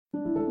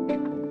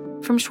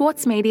From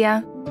Schwartz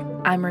Media,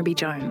 I'm Ruby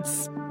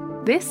Jones.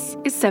 This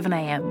is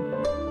 7am.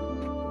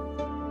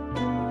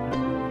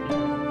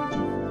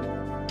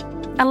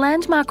 A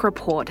landmark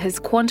report has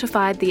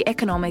quantified the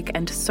economic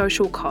and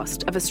social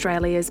cost of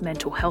Australia's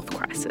mental health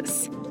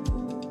crisis.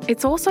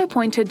 It's also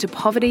pointed to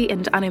poverty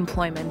and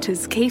unemployment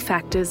as key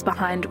factors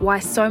behind why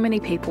so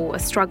many people are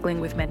struggling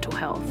with mental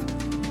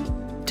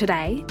health.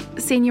 Today,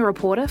 senior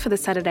reporter for the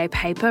Saturday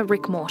paper,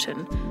 Rick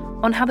Morton,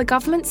 on how the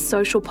government's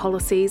social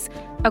policies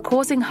are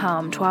causing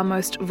harm to our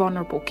most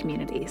vulnerable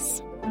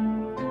communities.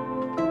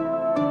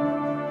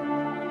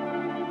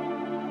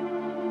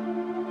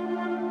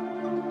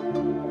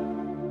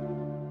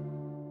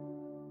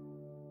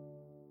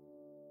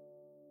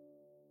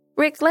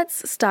 Rick,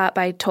 let's start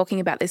by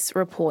talking about this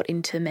report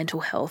into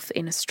mental health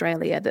in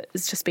Australia that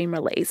has just been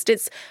released.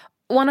 It's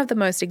one of the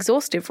most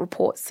exhaustive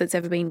reports that's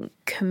ever been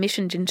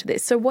commissioned into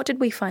this. So what did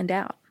we find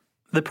out?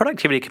 The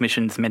Productivity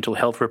Commission's mental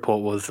health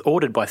report was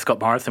ordered by Scott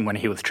Morrison when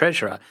he was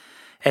Treasurer,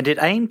 and it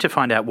aimed to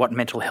find out what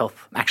mental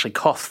health actually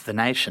costs the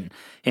nation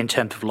in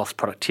terms of lost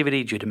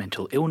productivity due to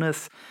mental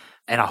illness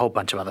and a whole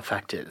bunch of other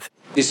factors.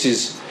 This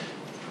is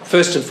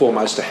first and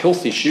foremost a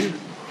health issue.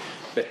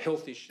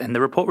 And the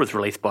report was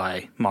released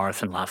by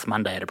Morrison last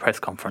Monday at a press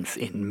conference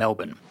in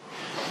Melbourne.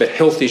 But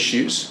health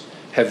issues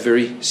have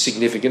very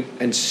significant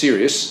and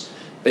serious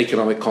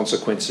economic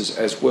consequences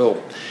as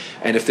well.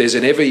 And if there's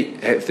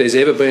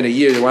ever been a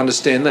year to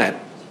understand that,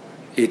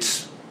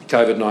 it's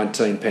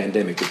COVID-19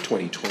 pandemic of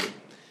 2020.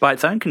 By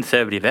its own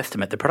conservative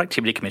estimate, the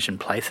Productivity Commission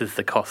places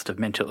the cost of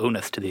mental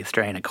illness to the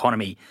Australian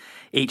economy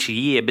each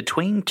year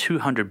between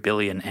 $200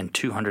 billion and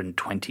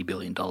 $220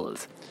 billion.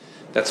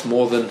 That's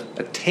more than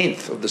a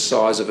tenth of the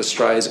size of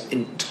Australia's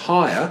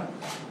entire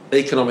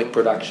economic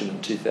production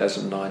in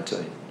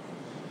 2019.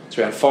 It's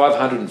around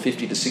 $550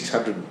 to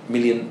 $600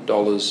 million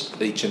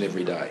each and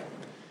every day.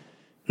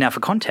 Now,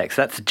 for context,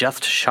 that's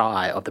just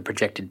shy of the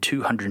projected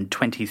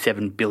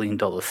 $227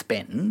 billion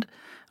spend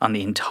on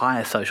the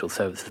entire social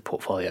services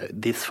portfolio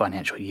this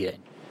financial year.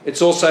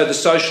 It's also the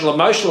social and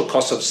emotional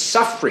costs of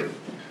suffering,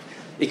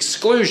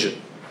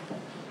 exclusion,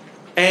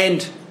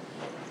 and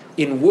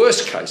in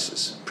worse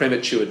cases,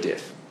 premature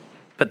death.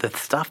 But the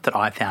stuff that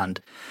I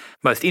found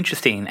most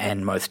interesting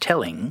and most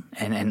telling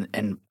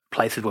and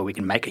places where we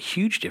can make a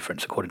huge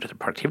difference, according to the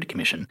Productivity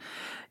Commission,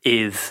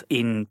 is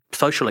in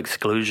social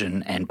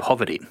exclusion and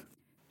poverty.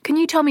 Can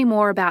you tell me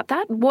more about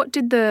that? What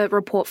did the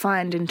report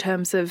find in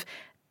terms of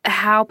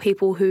how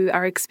people who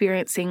are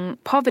experiencing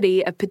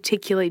poverty are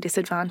particularly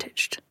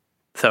disadvantaged?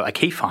 So a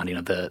key finding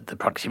of the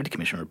Productivity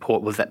Commission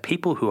report was that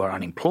people who are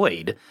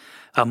unemployed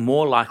are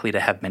more likely to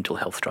have mental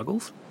health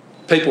struggles.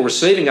 People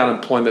receiving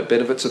unemployment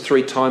benefits are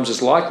 3 times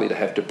as likely to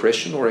have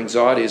depression or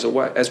anxiety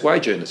as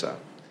wage earners are.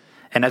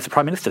 And as the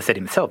Prime Minister said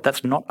himself,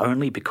 that's not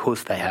only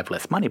because they have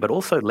less money, but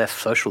also less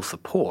social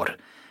support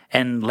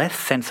and less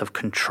sense of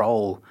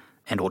control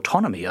and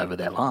autonomy over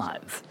their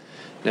lives.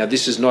 Now,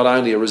 this is not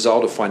only a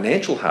result of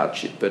financial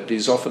hardship, but it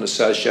is often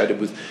associated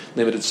with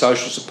limited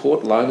social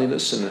support,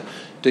 loneliness, and a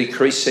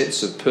decreased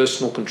sense of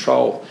personal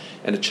control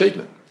and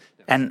achievement.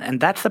 And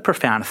that's a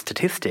profound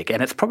statistic,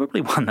 and it's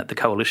probably one that the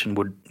Coalition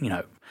would,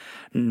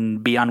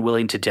 be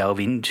unwilling to delve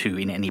into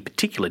in any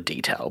particular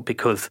detail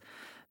because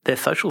their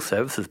social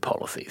services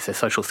policies, their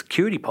social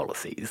security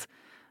policies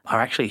are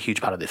actually a huge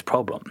part of this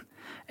problem.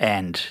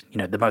 And,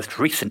 the most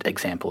recent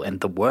example and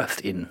the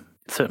worst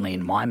certainly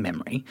in my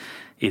memory,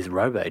 is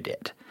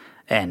robo-debt.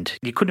 And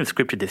you couldn't have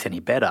scripted this any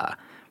better.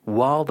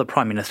 While the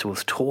Prime Minister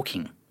was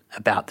talking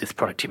about this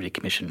Productivity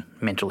Commission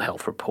mental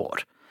health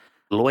report,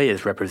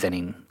 lawyers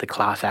representing the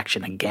class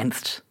action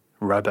against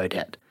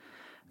robo-debt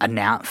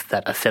announced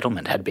that a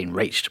settlement had been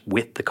reached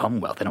with the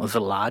Commonwealth, and it was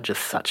the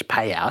largest such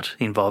payout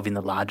involving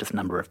the largest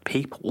number of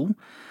people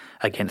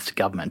against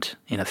government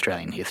in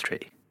Australian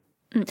history.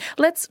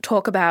 Let's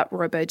talk about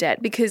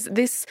robo-debt, because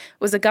this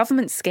was a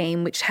government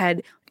scheme which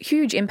had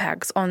huge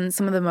impacts on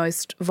some of the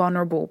most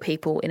vulnerable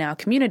people in our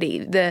community,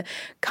 the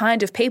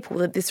kind of people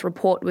that this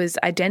report was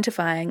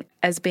identifying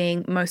as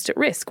being most at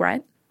risk,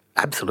 right?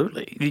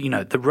 Absolutely.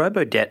 The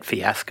robo-debt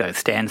fiasco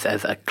stands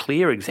as a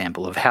clear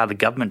example of how the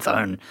government's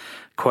own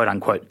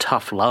quote-unquote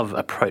tough love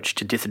approach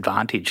to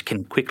disadvantage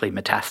can quickly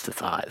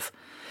metastasise.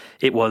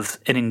 It was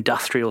an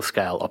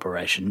industrial-scale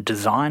operation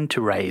designed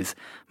to raise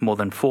more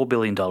than $4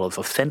 billion of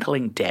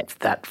Centrelink debt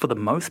that, for the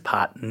most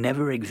part,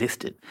 never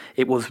existed.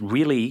 It was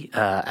really,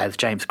 as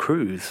James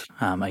Cruz,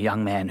 a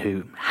young man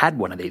who had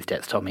one of these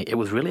debts, told me, it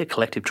was really a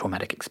collective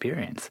traumatic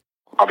experience.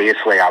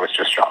 Obviously, I was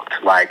just shocked.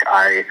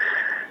 I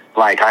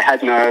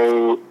had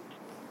no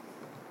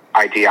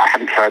idea. I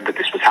hadn't heard that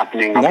this was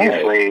happening,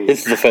 obviously. No,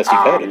 this is the first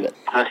you've heard of it.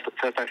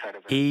 First I've heard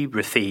of it. He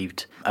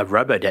received a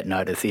robo-debt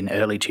notice in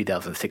early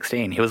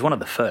 2016. He was one of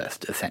the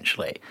first,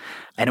 essentially,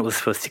 and it was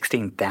for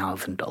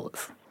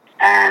 $16,000.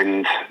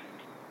 And,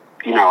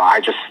 I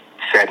just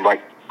said,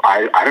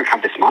 I don't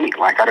have this money.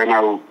 I don't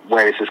know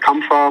where this has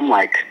come from.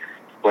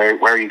 Where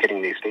are you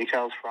getting these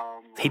details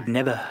from? He'd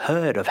never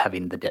heard of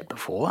having the debt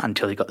before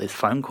until he got this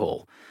phone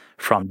call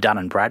from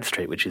Dun &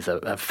 Bradstreet, which is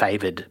a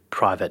favoured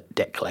private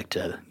debt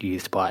collector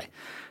used by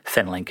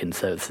Centrelink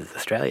Services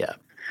Australia.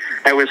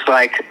 It was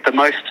like the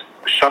most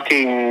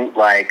shocking,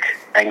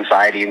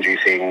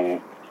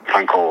 anxiety-inducing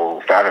phone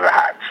call that I've ever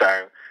had.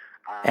 So,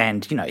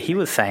 and, he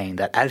was saying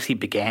that as he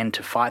began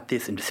to fight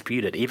this and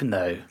dispute it, even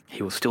though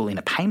he was still in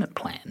a payment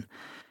plan,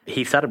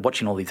 he started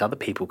watching all these other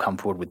people come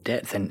forward with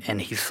debts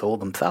and he saw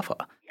them suffer.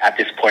 At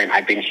this point,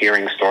 I'd been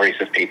hearing stories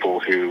of people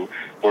who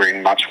were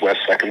in much worse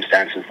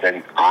circumstances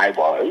than I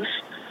was.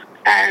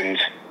 And,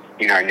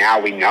 now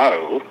we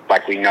know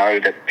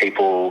that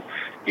people,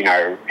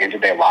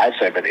 ended their lives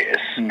over this.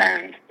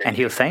 And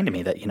he was saying to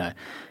me that,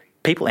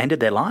 people ended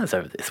their lives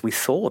over this. We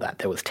saw that.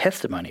 There was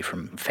testimony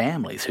from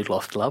families who'd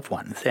lost loved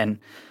ones. And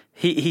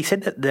he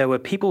said that there were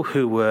people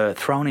who were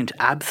thrown into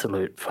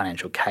absolute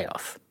financial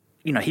chaos.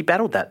 He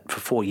battled that for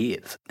 4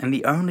 years. And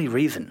the only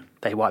reason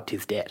they wiped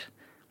his debt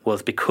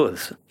was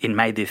because in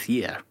May this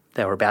year,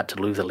 they were about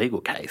to lose a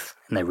legal case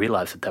and they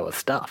realised that they were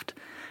stuffed.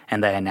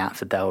 And they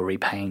announced that they were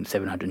repaying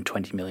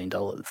 $720 million.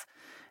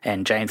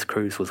 And James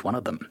Cruz was one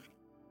of them.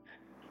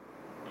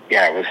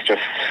 Yeah, it was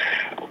just...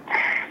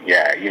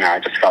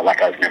 I just felt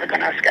like I was never going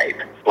to escape.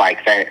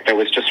 That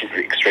was just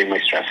extremely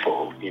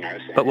stressful,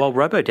 But while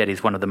robo-debt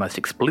is one of the most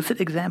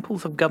explicit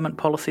examples of government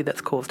policy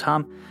that's caused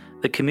harm,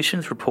 the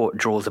Commission's report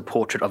draws a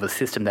portrait of a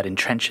system that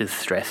entrenches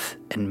stress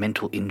and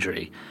mental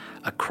injury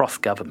across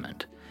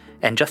government.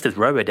 And just as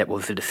robo-debt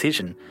was a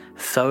decision,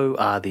 so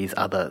are these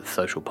other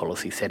social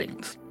policy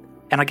settings.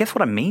 And I guess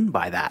what I mean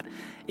by that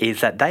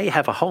is that they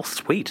have a whole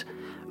suite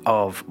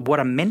of what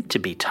are meant to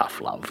be tough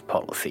love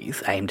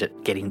policies aimed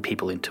at getting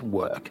people into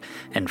work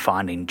and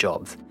finding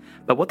jobs.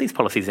 But what these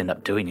policies end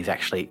up doing is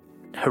actually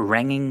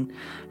haranguing,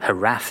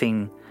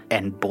 harassing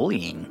and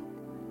bullying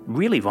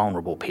really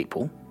vulnerable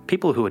people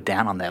who are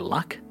down on their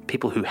luck,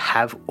 people who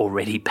have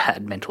already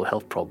bad mental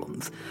health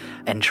problems,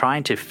 and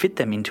trying to fit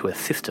them into a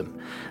system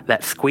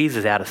that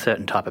squeezes out a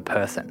certain type of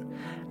person,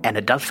 and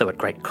it does so at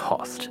great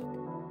cost.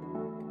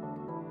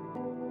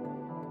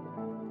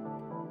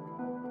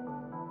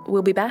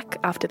 We'll be back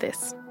after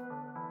this.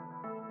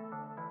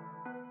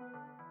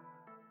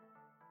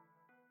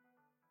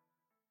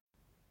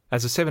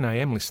 As a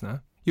 7am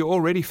listener, you're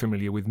already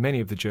familiar with many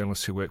of the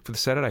journalists who work for the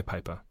Saturday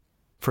Paper.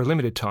 For a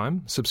limited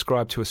time,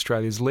 subscribe to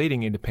Australia's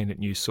leading independent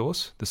news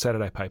source, the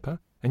Saturday Paper,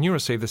 and you'll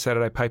receive the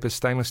Saturday Paper's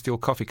stainless steel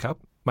coffee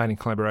cup, made in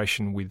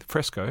collaboration with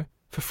Fresco,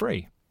 for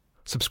free.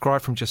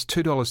 Subscribe from just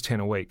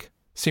 $2.10 a week.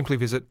 Simply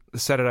visit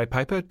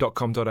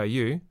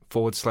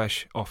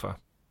thesaturdaypaper.com.au/offer.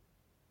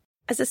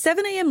 As a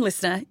 7am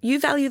listener, you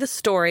value the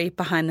story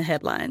behind the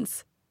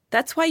headlines.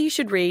 That's why you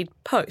should read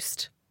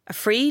Post, a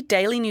free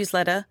daily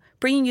newsletter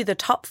bringing you the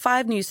top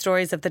 5 news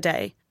stories of the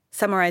day,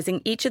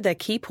 summarising each of their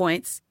key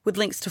points with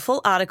links to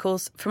full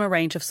articles from a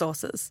range of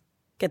sources.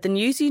 Get the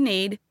news you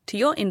need to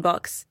your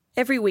inbox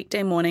every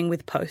weekday morning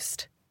with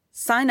Post.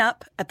 Sign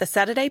up at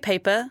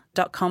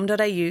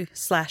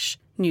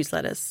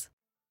thesaturdaypaper.com.au/newsletters.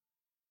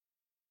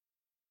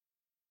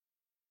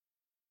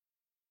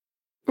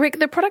 Rick,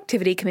 the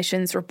Productivity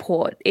Commission's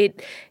report,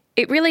 it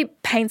really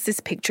paints this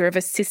picture of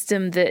a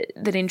system that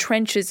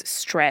entrenches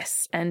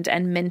stress and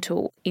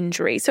mental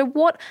injury. So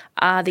what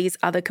are these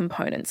other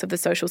components of the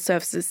social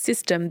services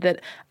system that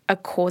are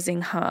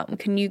causing harm?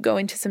 Can you go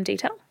into some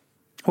detail?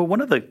 Well, one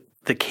of the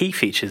key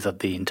features of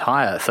the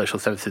entire social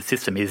services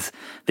system is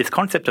this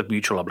concept of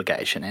mutual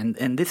obligation.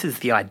 And this is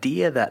the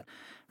idea that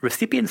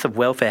recipients of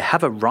welfare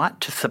have a right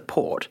to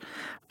support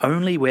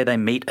only where they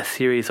meet a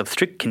series of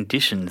strict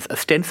conditions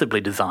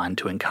ostensibly designed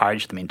to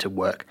encourage them into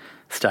work,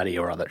 study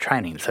or other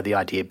training. So the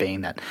idea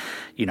being that,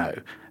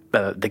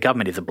 the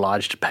government is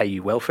obliged to pay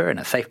you welfare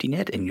and a safety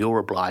net and you're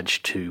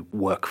obliged to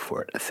work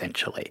for it,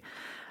 essentially.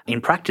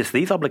 In practice,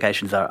 these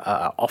obligations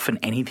are often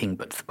anything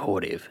but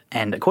supportive.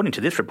 And according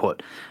to this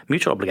report,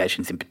 mutual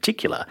obligations in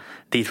particular,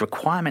 these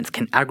requirements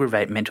can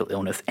aggravate mental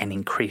illness and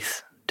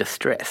increase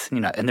distress,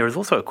 and there is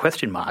also a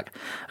question mark,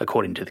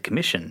 according to the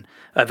Commission,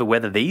 over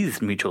whether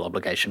these mutual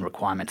obligation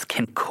requirements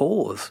can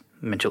cause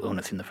mental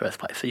illness in the first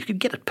place. So you could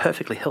get a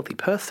perfectly healthy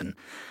person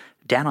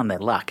down on their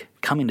luck,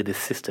 come into this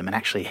system and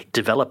actually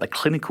develop a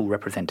clinical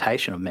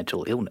representation of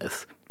mental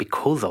illness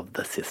because of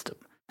the system.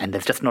 And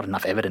there's just not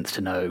enough evidence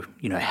to know,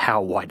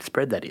 how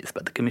widespread that is.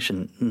 But the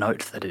Commission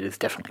notes that it is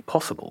definitely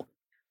possible.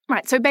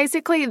 Right. So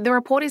basically, the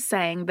report is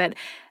saying that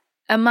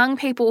among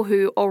people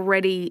who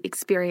already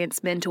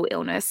experience mental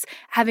illness,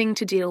 having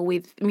to deal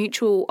with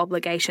mutual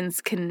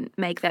obligations can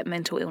make that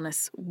mental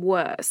illness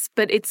worse.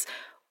 But it's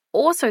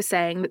also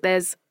saying that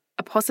there's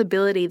a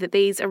possibility that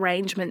these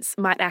arrangements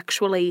might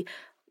actually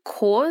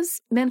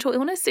cause mental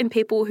illness in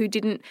people who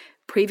didn't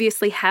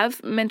previously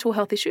have mental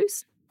health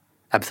issues?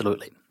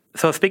 Absolutely.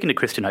 So I was speaking to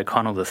Kristen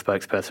O'Connell, the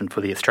spokesperson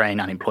for the Australian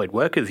Unemployed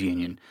Workers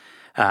Union,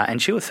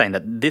 and she was saying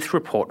that this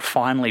report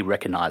finally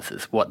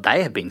recognises what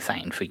they have been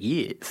saying for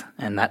years,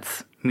 and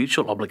that's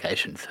mutual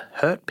obligations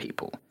hurt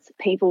people.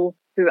 People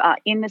who are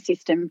in the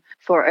system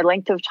for a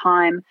length of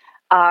time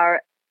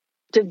are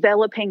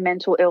developing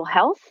mental ill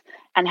health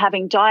and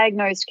having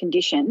diagnosed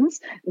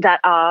conditions that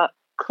are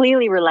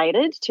clearly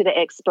related to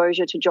the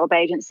exposure to job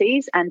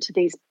agencies and to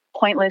these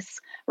pointless,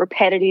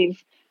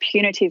 repetitive,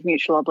 punitive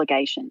mutual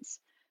obligations.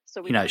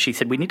 She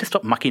said we need to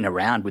stop mucking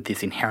around with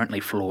this inherently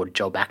flawed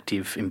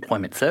job-active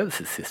employment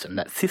services system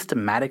that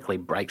systematically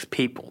breaks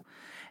people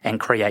and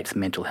creates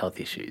mental health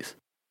issues.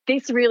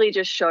 This really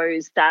just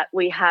shows that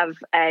we have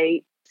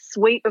a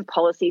suite of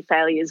policy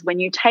failures when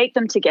you take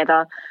them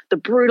together, the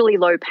brutally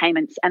low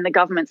payments and the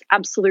government's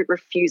absolute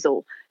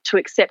refusal to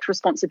accept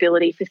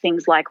responsibility for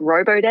things like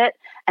robo-debt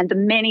and the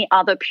many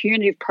other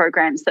punitive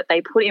programs that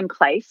they put in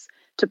place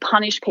to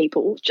punish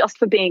people just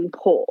for being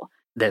poor.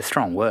 They're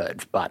strong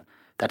words, but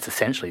that's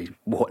essentially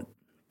what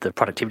the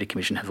Productivity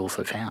Commission has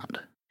also found.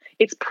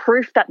 It's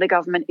proof that the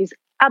government is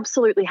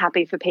absolutely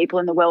happy for people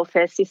in the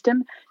welfare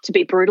system to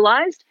be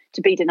brutalised,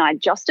 to be denied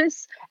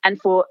justice,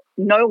 and for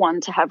no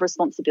one to have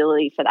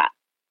responsibility for that.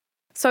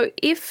 So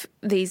if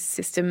these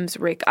systems,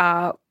 Rick,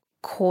 are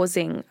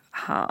causing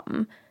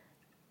harm,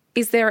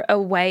 is there a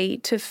way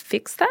to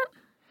fix that?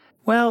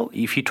 Well,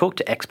 if you talk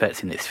to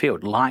experts in this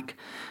field, like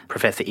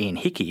Professor Ian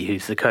Hickey,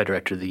 who's the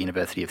co-director of the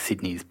University of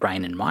Sydney's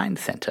Brain and Mind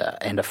Centre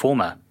and a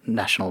former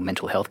National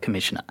Mental Health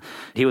Commissioner,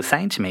 he was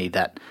saying to me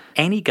that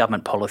any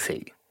government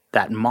policy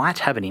that might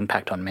have an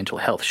impact on mental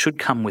health should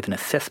come with an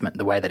assessment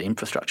the way that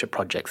infrastructure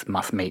projects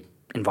must meet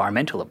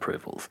environmental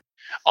approvals.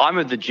 I'm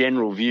of the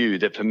general view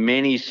that for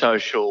many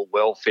social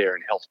welfare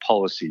and health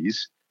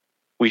policies,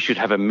 we should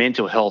have a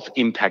mental health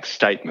impact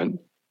statement,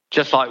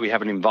 just like we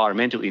have an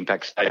environmental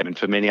impact statement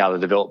for many other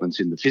developments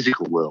in the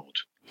physical world.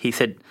 He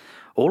said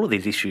all of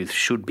these issues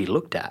should be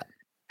looked at.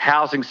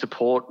 Housing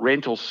support,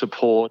 rental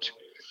support,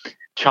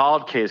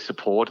 childcare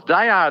support,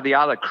 they are the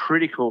other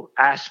critical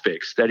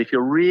aspects that if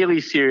you're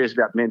really serious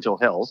about mental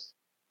health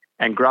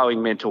and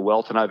growing mental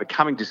wealth and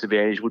overcoming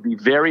disadvantage would be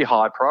very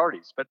high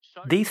priorities.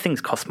 These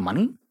things cost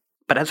money,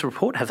 but as the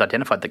report has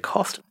identified, the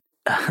cost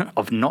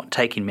of not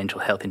taking mental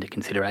health into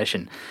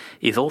consideration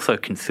is also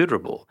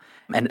considerable.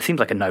 And it seems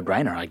like a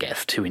no-brainer, I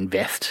guess, to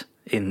invest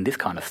in this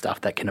kind of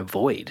stuff that can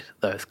avoid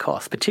those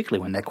costs,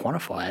 particularly when they're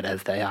quantified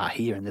as they are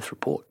here in this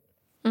report.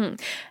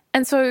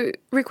 And so,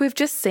 Rick, we've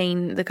just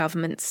seen the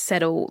government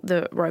settle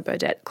the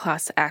robo-debt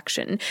class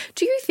action.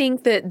 Do you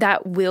think that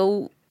that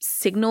will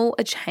signal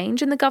a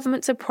change in the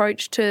government's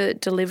approach to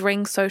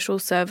delivering social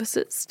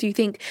services? Do you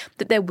think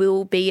that there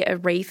will be a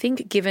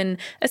rethink, given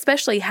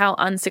especially how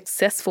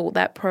unsuccessful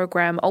that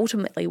program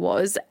ultimately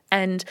was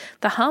and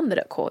the harm that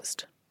it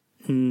caused?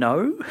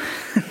 No.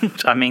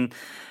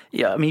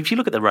 If you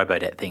look at the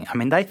robo-debt thing,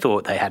 they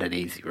thought they had it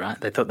easy, right?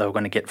 They thought they were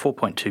going to get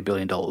 $4.2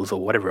 billion or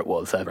whatever it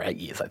was over 8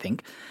 years, I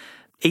think.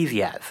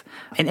 Easy as.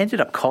 And ended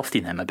up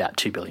costing them about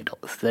 $2 billion.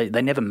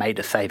 They never made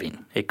a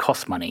saving. It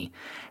cost money.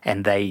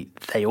 And they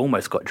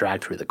almost got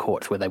dragged through the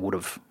courts where they would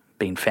have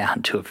been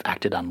found to have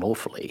acted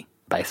unlawfully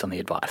based on the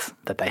advice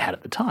that they had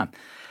at the time.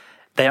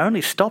 They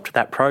only stopped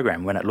that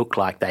program when it looked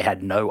like they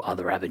had no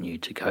other avenue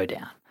to go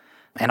down.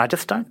 And I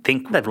just don't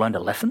think they've learned a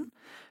lesson.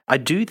 I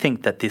do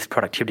think that this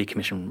Productivity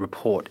Commission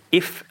report,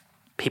 if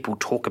people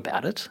talk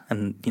about it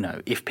and,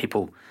 if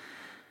people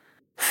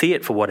see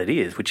it for what it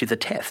is, which is a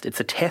test, it's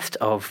a test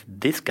of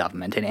this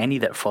government and any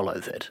that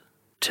follows it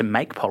to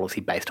make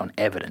policy based on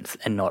evidence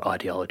and not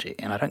ideology.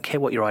 And I don't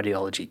care what your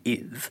ideology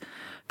is,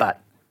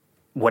 but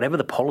whatever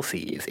the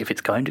policy is, if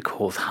it's going to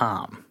cause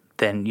harm,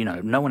 then,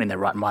 no one in their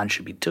right mind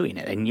should be doing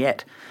it. And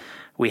yet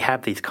we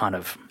have these kind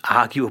of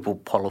arguable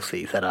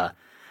policies that are,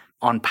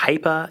 on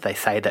paper, they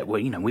say that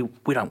we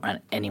don't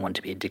want anyone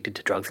to be addicted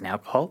to drugs and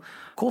alcohol.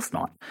 Of course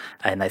not.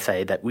 And they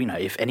say that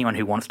if anyone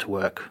who wants to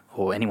work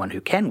or anyone who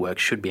can work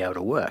should be able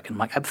to work. And I'm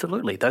like,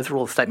 absolutely. Those are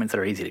all statements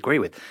that are easy to agree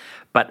with.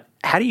 But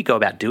how do you go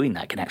about doing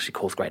that can actually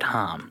cause great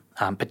harm,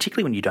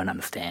 particularly when you don't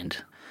understand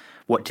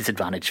what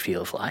disadvantage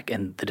feels like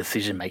and the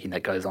decision-making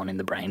that goes on in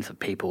the brains of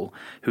people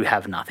who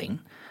have nothing.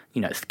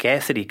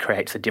 Scarcity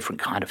creates a different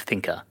kind of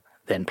thinker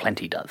than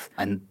plenty does.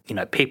 And,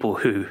 people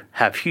who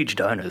have huge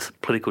donors,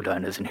 political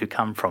donors, and who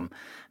come from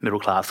middle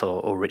class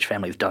or rich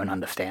families don't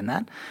understand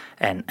that.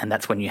 And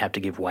that's when you have to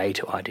give way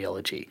to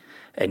ideology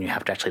and you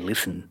have to actually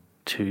listen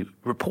to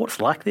reports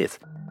like this.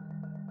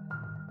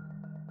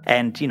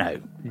 And,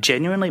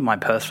 genuinely my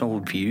personal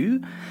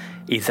view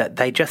is that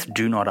they just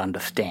do not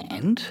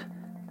understand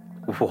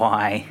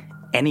why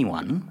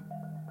anyone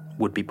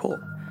would be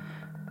poor.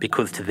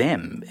 Because to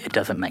them, it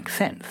doesn't make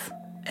sense.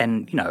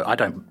 And, I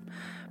don't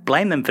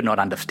blame them for not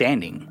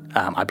understanding.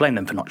 I blame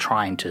them for not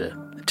trying to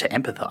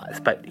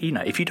empathise. But,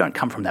 if you don't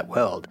come from that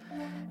world,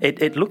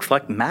 it looks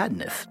like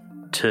madness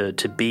to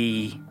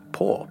be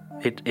poor.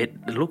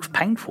 It looks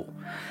painful.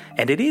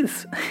 And it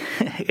is.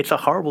 It's a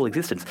horrible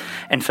existence.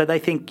 And so they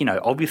think,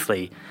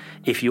 obviously,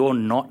 if you're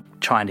not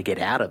trying to get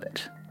out of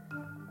it,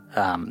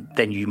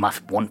 then you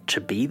must want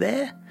to be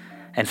there.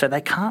 And so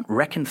they can't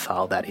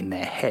reconcile that in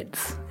their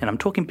heads. And I'm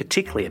talking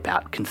particularly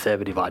about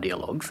conservative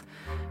ideologues.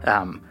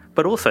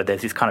 But also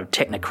there's this kind of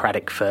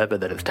technocratic fervour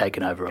that has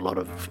taken over a lot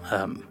of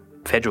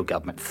federal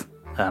governments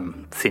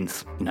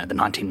since, the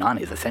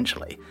 1990s,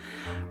 essentially,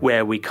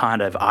 where we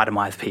kind of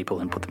itemise people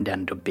and put them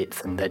down into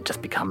bits and they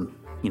just become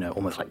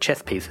almost like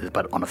chess pieces,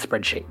 but on a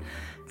spreadsheet.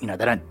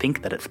 They don't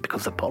think that it's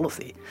because of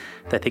policy.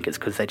 They think it's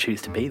because they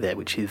choose to be there,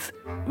 which is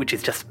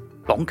just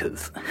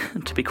bonkers,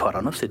 to be quite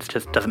honest. It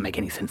just doesn't make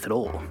any sense at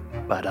all.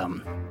 But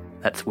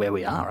that's where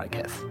we are, I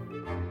guess.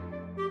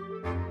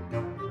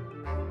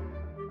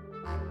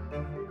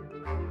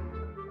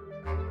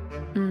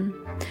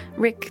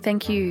 Rick,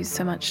 thank you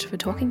so much for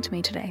talking to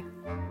me today.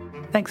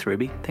 Thanks,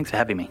 Ruby. Thanks for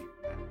having me.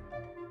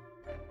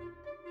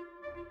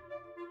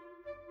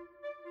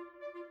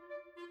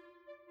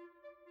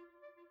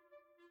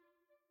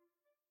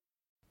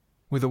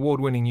 With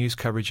award-winning news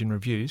coverage and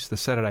reviews, the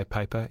Saturday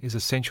Paper is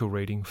essential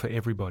reading for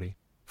everybody.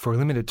 For a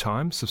limited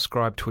time,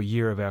 subscribe to a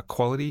year of our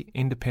quality,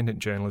 independent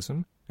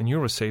journalism, and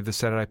you'll receive the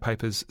Saturday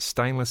Paper's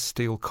stainless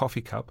steel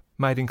coffee cup,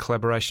 made in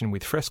collaboration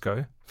with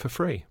Fresco, for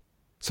free.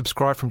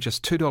 Subscribe from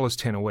just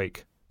 $2.10 a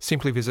week.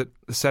 Simply visit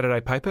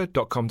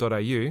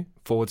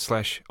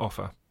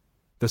thesaturdaypaper.com.au/offer.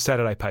 The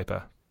Saturday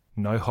Paper.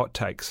 No hot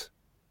takes.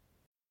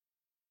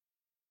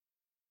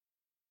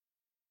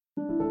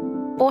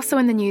 Also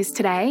in the news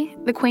today,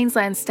 the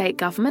Queensland State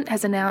Government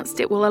has announced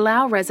it will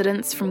allow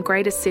residents from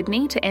Greater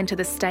Sydney to enter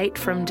the state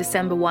from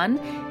December 1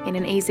 in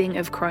an easing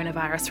of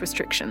coronavirus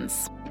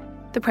restrictions.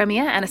 The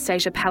Premier,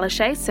 Anastasia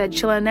Palaszczuk, said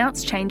she'll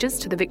announce changes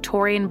to the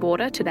Victorian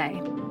border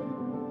today.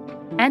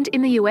 And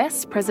in the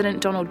US,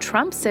 President Donald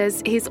Trump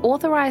says he's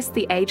authorised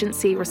the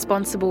agency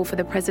responsible for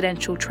the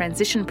presidential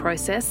transition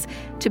process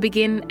to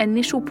begin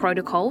initial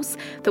protocols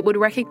that would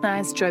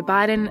recognise Joe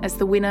Biden as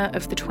the winner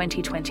of the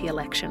 2020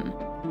 election.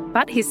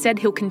 But he's said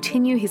he'll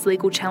continue his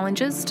legal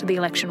challenges to the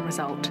election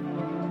result.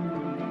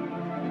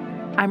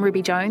 I'm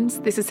Ruby Jones.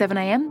 This is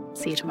 7am.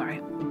 See you tomorrow.